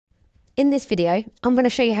In this video, I'm going to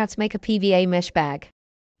show you how to make a PVA mesh bag.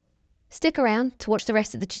 Stick around to watch the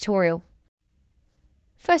rest of the tutorial.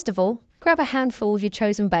 First of all, grab a handful of your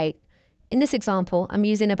chosen bait. In this example, I'm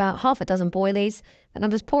using about half a dozen boilies and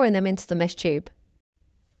I'm just pouring them into the mesh tube.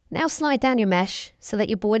 Now slide down your mesh so that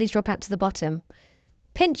your boilies drop out to the bottom.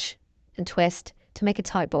 Pinch and twist to make a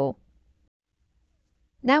tight ball.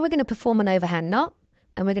 Now we're going to perform an overhand knot,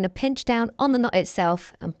 and we're going to pinch down on the knot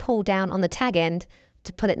itself and pull down on the tag end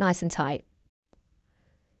to pull it nice and tight.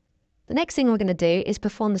 The next thing we're going to do is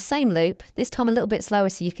perform the same loop, this time a little bit slower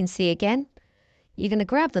so you can see again. You're going to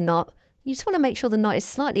grab the knot. You just want to make sure the knot is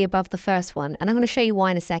slightly above the first one, and I'm going to show you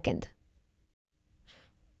why in a second.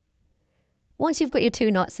 Once you've got your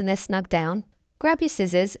two knots and they're snug down, grab your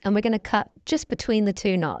scissors and we're going to cut just between the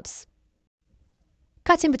two knots.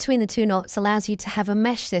 Cutting between the two knots allows you to have a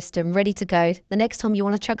mesh system ready to go the next time you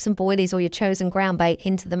want to chuck some boilies or your chosen ground bait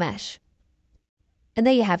into the mesh. And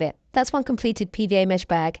there you have it. That's one completed PVA mesh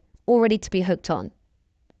bag, all ready to be hooked on.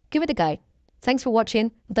 Give it a go. Thanks for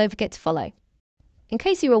watching, and don't forget to follow. In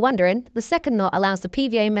case you were wondering, the second knot allows the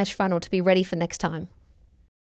PVA mesh funnel to be ready for next time.